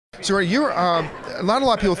So you're, not a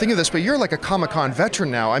lot of people think of this, but you're like a Comic-Con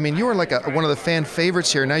veteran now. I mean, you are like one of the fan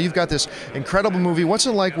favorites here. Now you've got this incredible movie. What's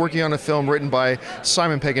it like working on a film written by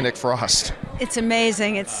Simon Pegg and Nick Frost? It's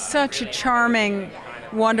amazing. It's such a charming,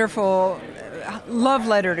 wonderful love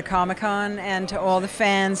letter to Comic-Con and to all the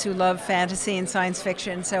fans who love fantasy and science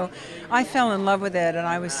fiction. So I fell in love with it, and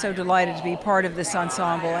I was so delighted to be part of this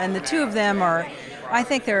ensemble. And the two of them are, I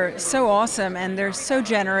think they're so awesome, and they're so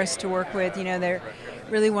generous to work with. You know, they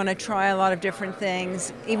really want to try a lot of different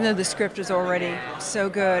things, even though the script is already so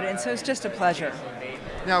good. And so it's just a pleasure.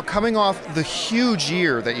 Now, coming off the huge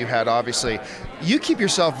year that you had, obviously, you keep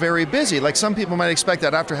yourself very busy. Like some people might expect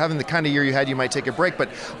that after having the kind of year you had, you might take a break. But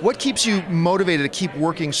what keeps you motivated to keep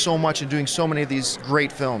working so much and doing so many of these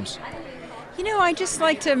great films? You know, I just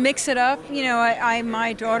like to mix it up. You know,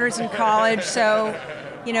 my daughter's in college, so,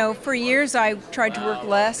 you know, for years I tried to work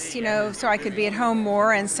less, you know, so I could be at home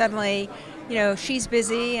more, and suddenly, you know, she's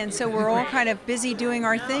busy, and so we're all kind of busy doing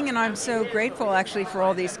our thing, and I'm so grateful actually for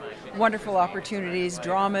all these wonderful opportunities,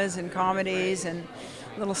 dramas and comedies and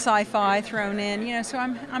little sci-fi thrown in, you know, so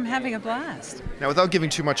I'm having a blast. Now, without giving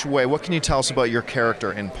too much away, what can you tell us about your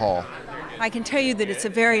character in Paul? I can tell you that it's a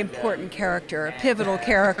very important character, a pivotal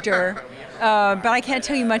character, but I can't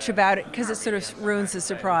tell you much about it because it sort of ruins the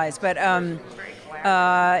surprise. But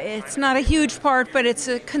it's not a huge part, but it's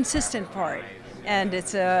a consistent part. And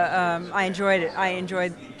it's I enjoyed it. I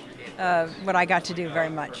enjoyed what I got to do very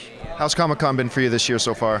much. How's Comic-Con been for you this year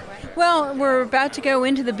so far? Well, we're about to go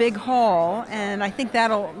into the big hall, and I think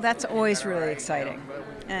that's always really exciting.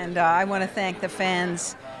 And I want to thank the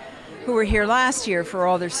fans who were here last year for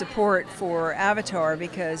all their support for Avatar,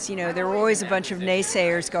 because, you know, there were always a bunch of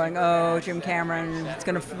naysayers going, oh, Jim Cameron, it's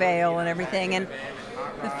going to fail and everything. And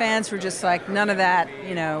the fans were just like, none of that,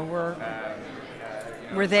 you know,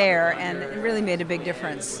 we're there, and it really made a big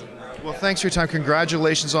difference. Well, thanks for your time.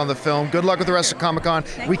 Congratulations on the film. Good luck with the rest of Comic-Con.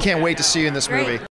 We can't wait to see you in this movie.